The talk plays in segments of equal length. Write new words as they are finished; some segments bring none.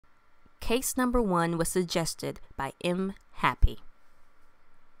Case number 1 was suggested by M. Happy.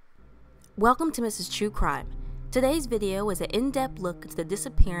 Welcome to Mrs. True Crime. Today's video is an in-depth look into the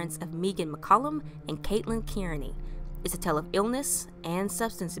disappearance of Meaghan McCallum and Caitlin Kearney. It's a tale of illness and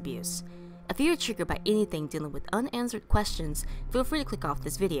substance abuse. If you're triggered by anything dealing with unanswered questions, feel free to click off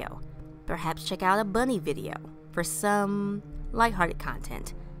this video. Perhaps check out a bunny video for some lighthearted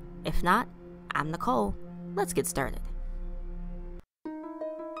content. If not, I'm Nicole. Let's get started.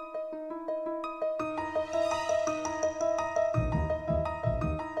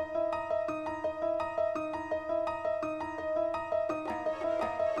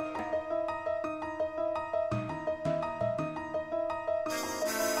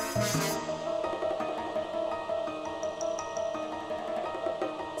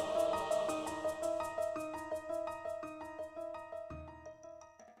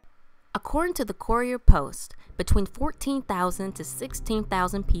 According to the Courier Post, between 14,000 to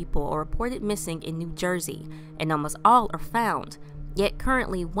 16,000 people are reported missing in New Jersey, and almost all are found, yet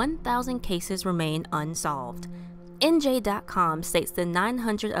currently 1,000 cases remain unsolved. NJ.com states that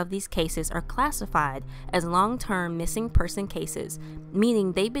 900 of these cases are classified as long-term missing person cases,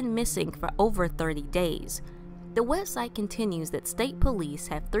 meaning they've been missing for over 30 days. The website continues that state police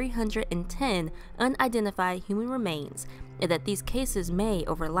have 310 unidentified human remains and that these cases may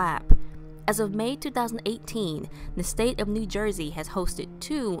overlap. As of May 2018, the state of New Jersey has hosted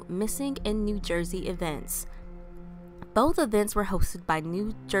 2 Missing in New Jersey events. Both events were hosted by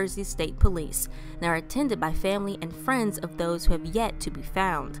New Jersey State Police and are attended by family and friends of those who have yet to be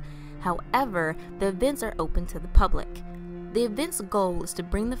found. However, the events are open to the public. The event's goal is to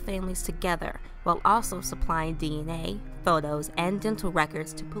bring the families together while also supplying DNA, photos, and dental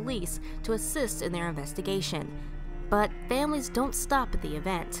records to police to assist in their investigation. But families don't stop at the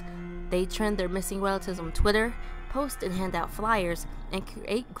event. They trend their missing relatives on Twitter, post and hand out flyers, and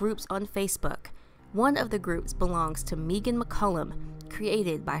create groups on Facebook. One of the groups belongs to Meaghan McCallum,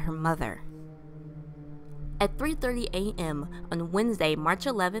 created by her mother. At 3:30 a.m. on Wednesday, March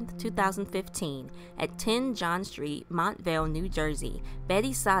 11, 2015, at 10 John Street, Montvale, New Jersey,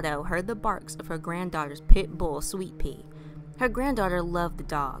 Betty Sato heard the barks of her granddaughter's pit bull, Sweet Pea. Her granddaughter loved the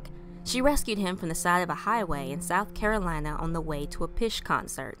dog. She rescued him from the side of a highway in South Carolina on the way to a Phish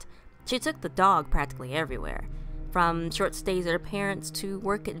concert. She took the dog practically everywhere. From short stays at her parents' to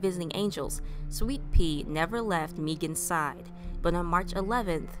work at Visiting Angels, Sweet Pea never left Meaghan's side, but on March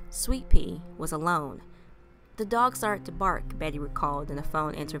 11th, Sweet Pea was alone. The dog started to bark, Betty recalled in a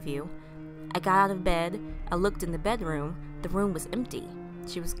phone interview. I got out of bed, I looked in the bedroom, the room was empty.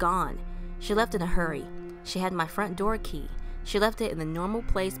 She was gone. She left in a hurry. She had my front door key. She left it in the normal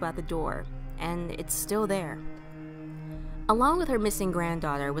place by the door, and it's still there. Along with her missing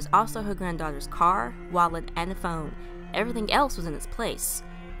granddaughter was also her granddaughter's car, wallet, and phone. Everything else was in its place.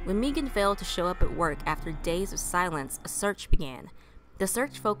 When Meaghan failed to show up at work after days of silence, a search began. The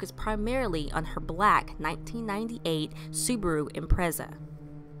search focused primarily on her black 1998 Subaru Impreza.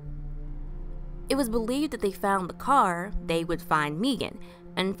 It was believed that they found the car, they would find Meaghan,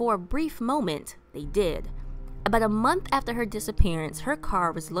 and for a brief moment, they did. About a month after her disappearance, her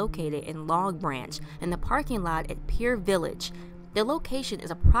car was located in Long Branch in the parking lot at Pier Village. The location is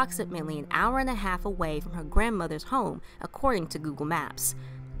approximately an hour and a half away from her grandmother's home, according to Google Maps.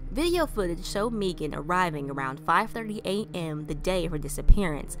 Video footage showed Meaghan arriving around 5:30 a.m. the day of her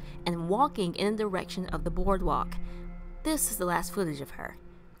disappearance and walking in the direction of the boardwalk. This is the last footage of her.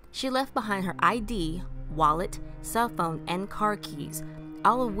 She left behind her ID, wallet, cell phone, and car keys,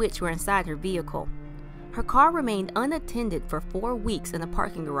 all of which were inside her vehicle. Her car remained unattended for 4 weeks in a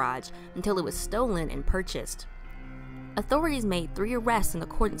parking garage until it was stolen and purchased. Authorities made 3 arrests in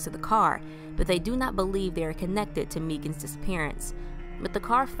accordance to the car, but they do not believe they are connected to Meaghan's disappearance. With the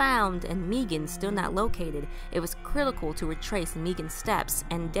car found and Meaghan still not located, it was critical to retrace Meaghan's steps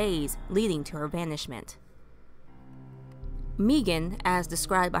and days leading to her vanishment. Meaghan, as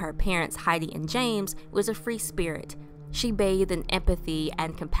described by her parents Heidi and James, was a free spirit. She bathed in empathy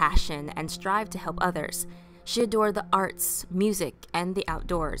and compassion and strived to help others. She adored the arts, music, and the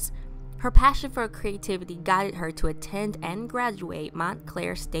outdoors. Her passion for creativity guided her to attend and graduate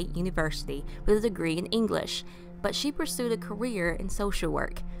Montclair State University with a degree in English, but she pursued a career in social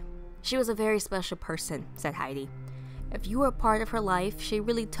work. She was a very special person, said Heidi. If you were a part of her life, she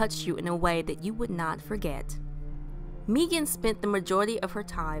really touched you in a way that you would not forget. Meaghan spent the majority of her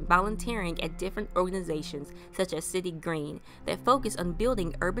time volunteering at different organizations such as City Green that focus on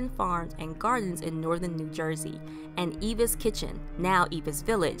building urban farms and gardens in northern New Jersey, and Eva's Kitchen, now Eva's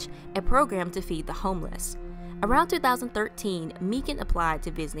Village, a program to feed the homeless. Around 2013, Meaghan applied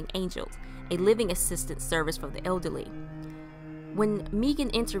to Visiting Angels, a living assistance service for the elderly. When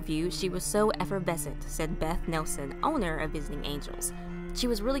Meaghan interviewed, she was so effervescent, said Beth Nelson, owner of Visiting Angels. She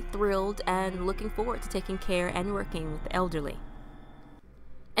was really thrilled and looking forward to taking care and working with the elderly.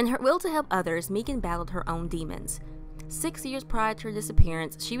 In her will to help others, Meaghan battled her own demons. 6 years prior to her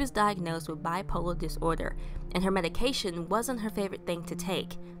disappearance, she was diagnosed with bipolar disorder, and her medication wasn't her favorite thing to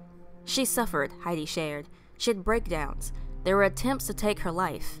take. She suffered, Heidi shared. She had breakdowns. There were attempts to take her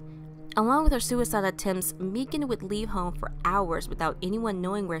life. Along with her suicide attempts, Meaghan would leave home for hours without anyone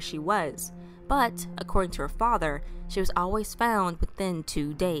knowing where she was. But, according to her father, she was always found within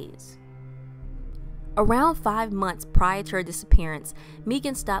 2 days. Around 5 months prior to her disappearance,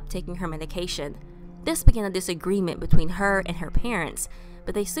 Meaghan stopped taking her medication. This began a disagreement between her and her parents,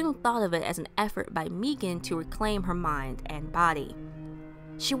 but they soon thought of it as an effort by Meaghan to reclaim her mind and body.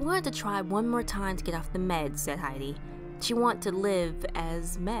 She wanted to try one more time to get off the meds, said Heidi. She wanted to live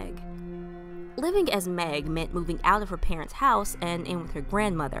as Meg. Living as Meg meant moving out of her parents' house and in with her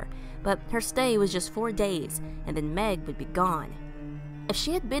grandmother, but her stay was just 4 days, and then Meg would be gone. If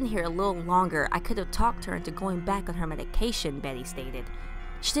she had been here a little longer, I could have talked her into going back on her medication, Betty stated.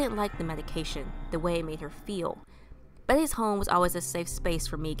 She didn't like the medication, the way it made her feel. Betty's home was always a safe space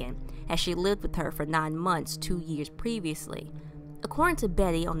for Meaghan, as she lived with her for 9 months 2 years previously. According to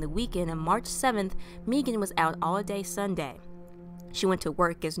Betty, on the weekend of March 7th, Meaghan was out all day Sunday. She went to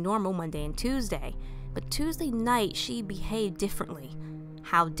work as normal Monday and Tuesday, but Tuesday night she behaved differently.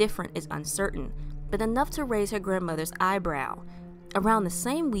 How different is uncertain, but enough to raise her grandmother's eyebrow. Around the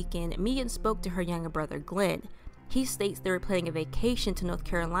same weekend, Meaghan spoke to her younger brother Glenn. He states they were planning a vacation to North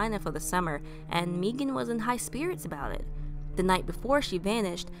Carolina for the summer, and Meaghan was in high spirits about it. The night before she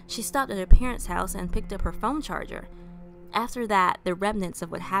vanished, she stopped at her parents' house and picked up her phone charger. After that, the remnants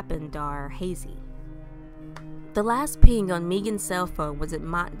of what happened are hazy. The last ping on Meaghan's cell phone was at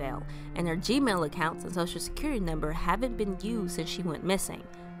Montvale, and her Gmail accounts and social security number haven't been used since she went missing.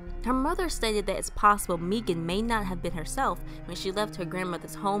 Her mother stated that it's possible Meaghan may not have been herself when she left her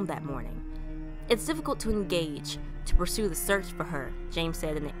grandmother's home that morning. It's difficult to engage, to pursue the search for her, James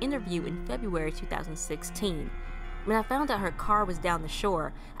said in an interview in February 2016. When I found out her car was down the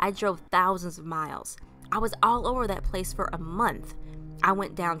shore, I drove thousands of miles. I was all over that place for a month. I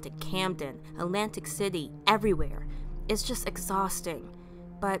went down to Camden, Atlantic City, everywhere. It's just exhausting.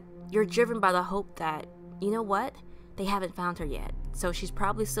 But you're driven by the hope that, you know what? They haven't found her yet, so she's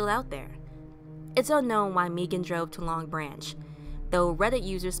probably still out there. It's unknown why Meaghan drove to Long Branch, though Reddit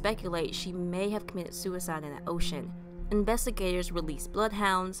users speculate she may have committed suicide in the ocean. Investigators released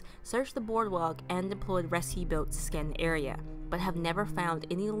bloodhounds, searched the boardwalk, and deployed rescue boats to scan the area, but have never found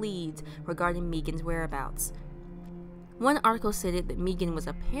any leads regarding Meaghan's whereabouts. One article stated that Meaghan was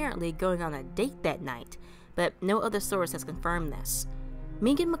apparently going on a date that night, but no other source has confirmed this.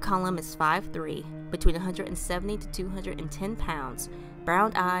 Meaghan McCallum is 5'3", between 170 to 210 pounds,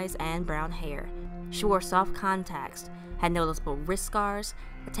 brown eyes and brown hair. She wore soft contacts, had noticeable wrist scars,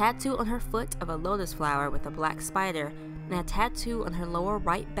 a tattoo on her foot of a lotus flower with a black spider, and a tattoo on her lower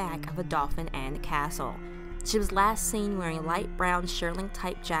right back of a dolphin and a castle. She was last seen wearing a light brown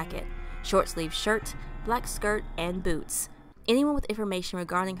shearling-type jacket, short-sleeved shirt, black skirt, and boots. Anyone with information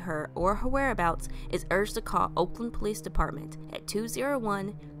regarding her or her whereabouts is urged to call Oakland Police Department at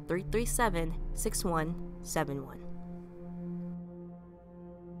 201-337-6171.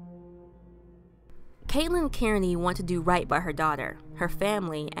 Caitlin Kearney wanted to do right by her daughter, her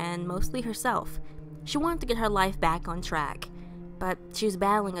family, and mostly herself. She wanted to get her life back on track, but she was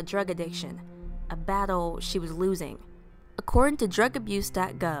battling a drug addiction, a battle she was losing. According to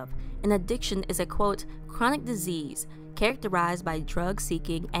drugabuse.gov, an addiction is a, quote, chronic disease characterized by drug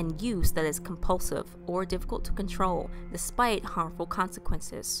seeking and use that is compulsive or difficult to control despite harmful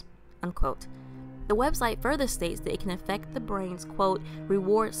consequences, unquote. The website further states that it can affect the brain's, quote,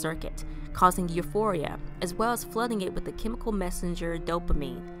 reward circuit, causing euphoria, as well as flooding it with the chemical messenger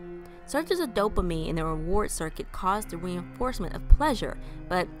dopamine. Surges of dopamine in the reward circuit cause the reinforcement of pleasure,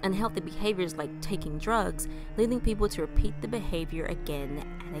 but unhealthy behaviors like taking drugs, leading people to repeat the behavior again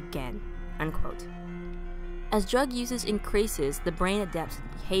and again, unquote. As drug usage increases, the brain adapts to the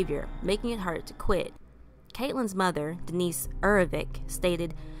behavior, making it harder to quit. Caitlin's mother, Denise Urovic,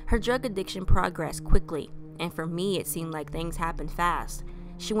 stated, "Her drug addiction progressed quickly, and for me it seemed like things happened fast.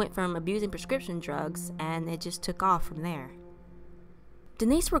 She went from abusing prescription drugs, and it just took off from there."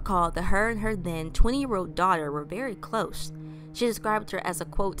 Denise recalled that her and her then 20-year-old daughter were very close. She described her as a,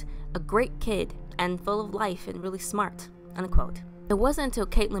 quote, a great kid and full of life and really smart, unquote. It wasn't until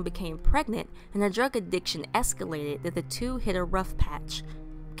Caitlin became pregnant and her drug addiction escalated that the two hit a rough patch.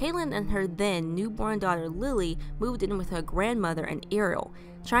 Caitlin and her then newborn daughter Lily moved in with her grandmother and Errol,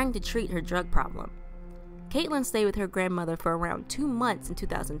 trying to treat her drug problem. Caitlin stayed with her grandmother for around 2 months in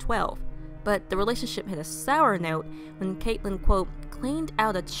 2012, but the relationship hit a sour note when Caitlin, quote, cleaned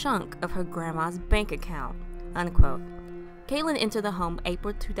out a chunk of her grandma's bank account, unquote. Caitlin entered the home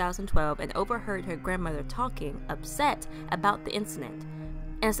April 2012 and overheard her grandmother talking, upset about the incident.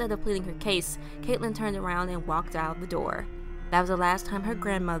 Instead of pleading her case, Caitlin turned around and walked out the door. That was the last time her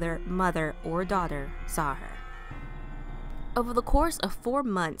grandmother, mother, or daughter saw her. Over the course of 4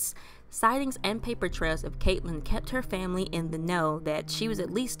 months, sightings and paper trails of Caitlin kept her family in the know that she was at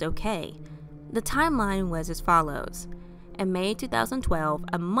least okay. The timeline was as follows. In May 2012,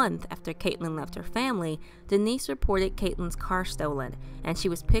 a month after Caitlin left her family, Denise reported Caitlin's car stolen, and she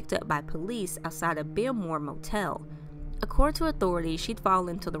was picked up by police outside a Biltmore motel. According to authorities, she'd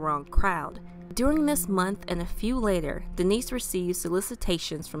fallen into the wrong crowd. During this month and a few later, Denise received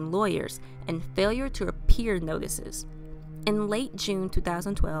solicitations from lawyers and failure to appear notices. In late June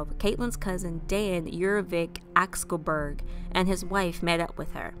 2012, Caitlin's cousin Dan Jurevich Axelberg and his wife met up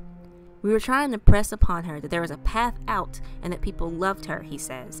with her. We were trying to press upon her that there was a path out and that people loved her, he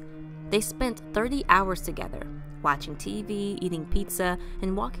says. They spent 30 hours together, watching TV, eating pizza,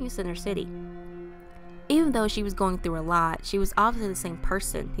 and walking Center City. Even though she was going through a lot, she was obviously the same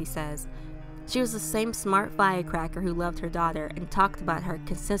person, he says. She was the same smart firecracker who loved her daughter and talked about her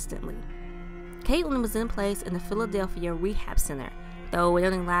consistently. Caitlin was in place in the Philadelphia Rehab Center, though it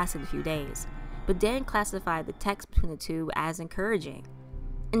only lasted a few days. But Dan classified the text between the two as encouraging.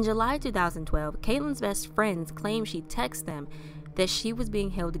 In July 2012, Caitlin's best friends claimed she texted them that she was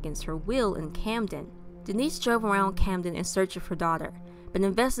being held against her will in Camden. Denise drove around Camden in search of her daughter, but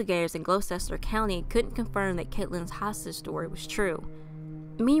investigators in Gloucester County couldn't confirm that Caitlin's hostage story was true.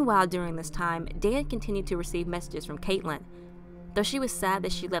 Meanwhile, during this time, Dan continued to receive messages from Caitlin. Though she was sad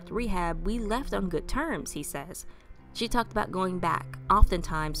that she left rehab, we left on good terms, he says. She talked about going back,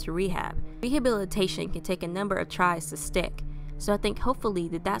 oftentimes to rehab. Rehabilitation can take a number of tries to stick, so I think hopefully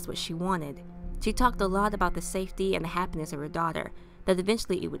that's what she wanted. She talked a lot about the safety and the happiness of her daughter, that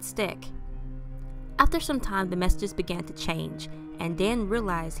eventually it would stick. After some time, the messages began to change, and Dan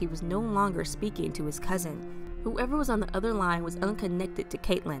realized he was no longer speaking to his cousin. Whoever was on the other line was unconnected to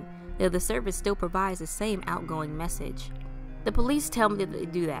Caitlin, though the service still provides the same outgoing message. The police tell me that they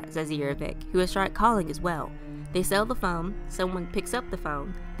do that, says Jurevich, who has tried calling as well. They sell the phone, someone picks up the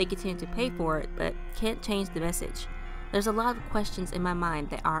phone, they continue to pay for it, but can't change the message. There's a lot of questions in my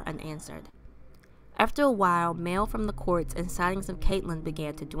mind that are unanswered. After a while, mail from the courts and sightings of Caitlin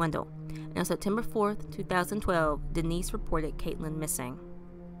began to dwindle, and on September 4th, 2012, Denise reported Caitlin missing.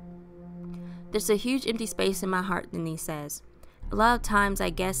 There's a huge empty space in my heart, Denise says. A lot of times I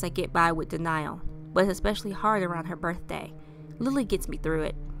guess I get by with denial, but it's especially hard around her birthday. Lily gets me through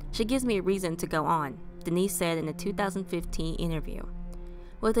it. She gives me a reason to go on, Denise said in a 2015 interview.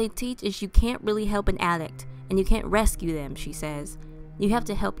 What they teach is you can't really help an addict, and you can't rescue them, she says. You have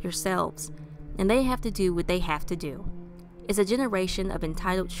to help yourselves, and they have to do what they have to do. It's a generation of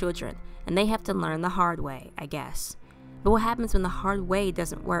entitled children, and they have to learn the hard way, I guess. But what happens when the hard way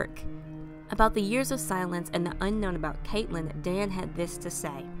doesn't work? About the years of silence and the unknown about Caitlin, Dan had this to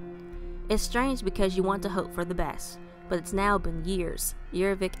say. It's strange because you want to hope for the best, but it's now been years,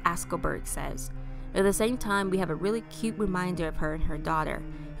 Jurevich Askelberg says. At the same time, we have a really cute reminder of her and her daughter,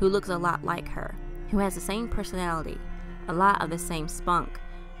 who looks a lot like her, who has the same personality, a lot of the same spunk.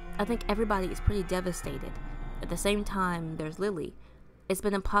 I think everybody is pretty devastated. At the same time, there's Lily. It's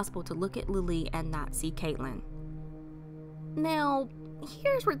been impossible to look at Lily and not see Caitlin. Now,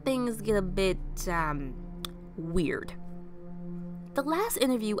 here's where things get a bit, weird. The last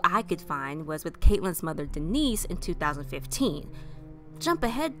interview I could find was with Caitlin's mother Denise in 2015. Jump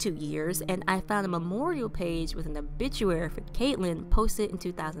ahead 2 years, and I found a memorial page with an obituary for Caitlin posted in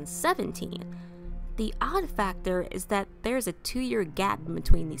 2017. The odd factor is that there's a 2-year gap in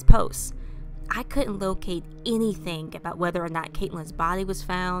between these posts. I couldn't locate anything about whether or not Caitlin's body was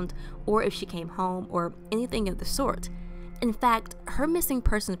found, or if she came home, or anything of the sort. In fact, her missing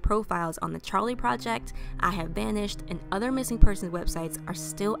persons profiles on the Charlie Project, I Have Vanished, and other missing persons websites are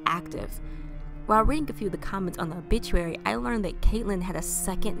still active. While reading a few of the comments on the obituary, I learned that Caitlin had a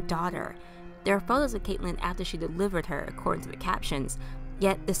second daughter. There are photos of Caitlin after she delivered her, according to the captions,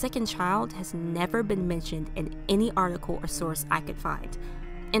 yet the second child has never been mentioned in any article or source I could find.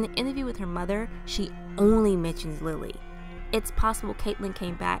 In an interview with her mother, she only mentions Lily. It's possible Caitlin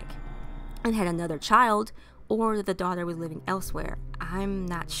came back and had another child, or that the daughter was living elsewhere. I'm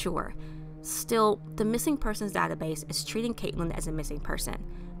not sure. Still, the missing persons database is treating Caitlin as a missing person,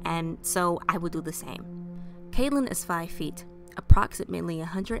 and so I would do the same. Caitlin is 5 feet, approximately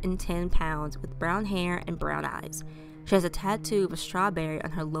 110 pounds, with brown hair and brown eyes. She has a tattoo of a strawberry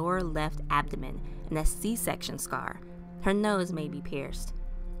on her lower left abdomen and a C-section scar. Her nose may be pierced.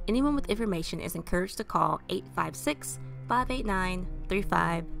 Anyone with information is encouraged to call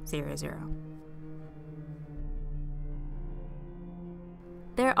 856-589-3500.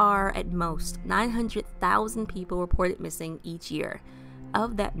 There are at most 900,000 people reported missing each year.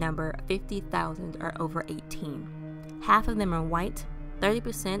 Of that number, 50,000 are over 18. Half of them are white,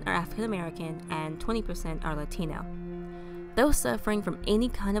 30% are African American, and 20% are Latino. Those suffering from any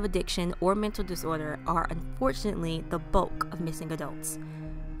kind of addiction or mental disorder are unfortunately the bulk of missing adults.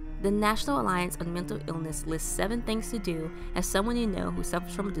 The National Alliance on Mental Illness lists 7 things to do as someone you know who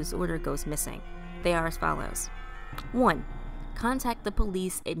suffers from a disorder goes missing. They are as follows. 1. Contact the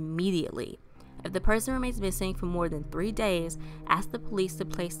police immediately. If the person remains missing for more than 3 days, ask the police to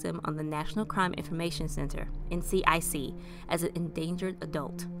place them on the National Crime Information Center, NCIC, as an endangered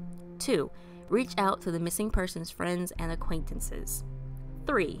adult. 2. Reach out to the missing person's friends and acquaintances.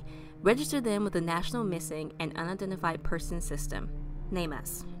 3. Register them with the National Missing and Unidentified Persons System. Name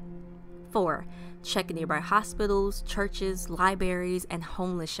us. 4. Check nearby hospitals, churches, libraries, and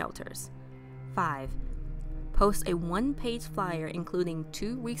homeless shelters. 5. Post a 1-page flyer including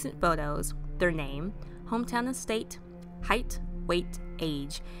 2 recent photos, their name, hometown and state, height, weight,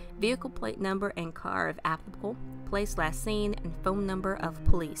 age, vehicle plate number and car if applicable, place last seen, and phone number of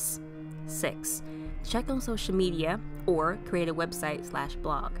police. 6. Check on social media or create a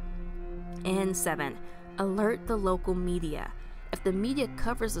website/blog. And 7. Alert the local media. If the media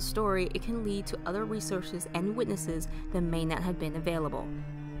covers the story, it can lead to other resources and witnesses that may not have been available.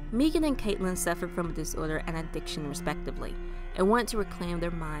 Meaghan and Caitlin suffered from a disorder and addiction respectively, and wanted to reclaim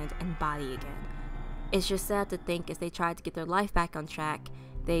their mind and body again. It's just sad to think as they tried to get their life back on track,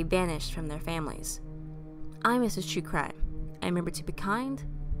 they vanished from their families. I'm Mrs. True Crime. And remember to be kind,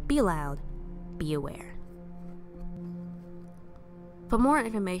 be loud, be aware. For more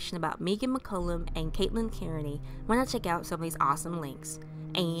information about Meaghan McCallum and Caitlin Kearney, why not check out some of these awesome links?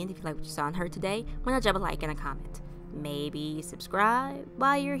 And if you like what you saw and heard today, why not drop a like and a comment? Maybe subscribe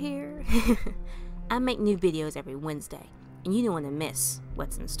while you're here. I make new videos every Wednesday, and you don't want to miss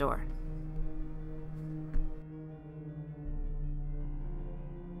what's in store.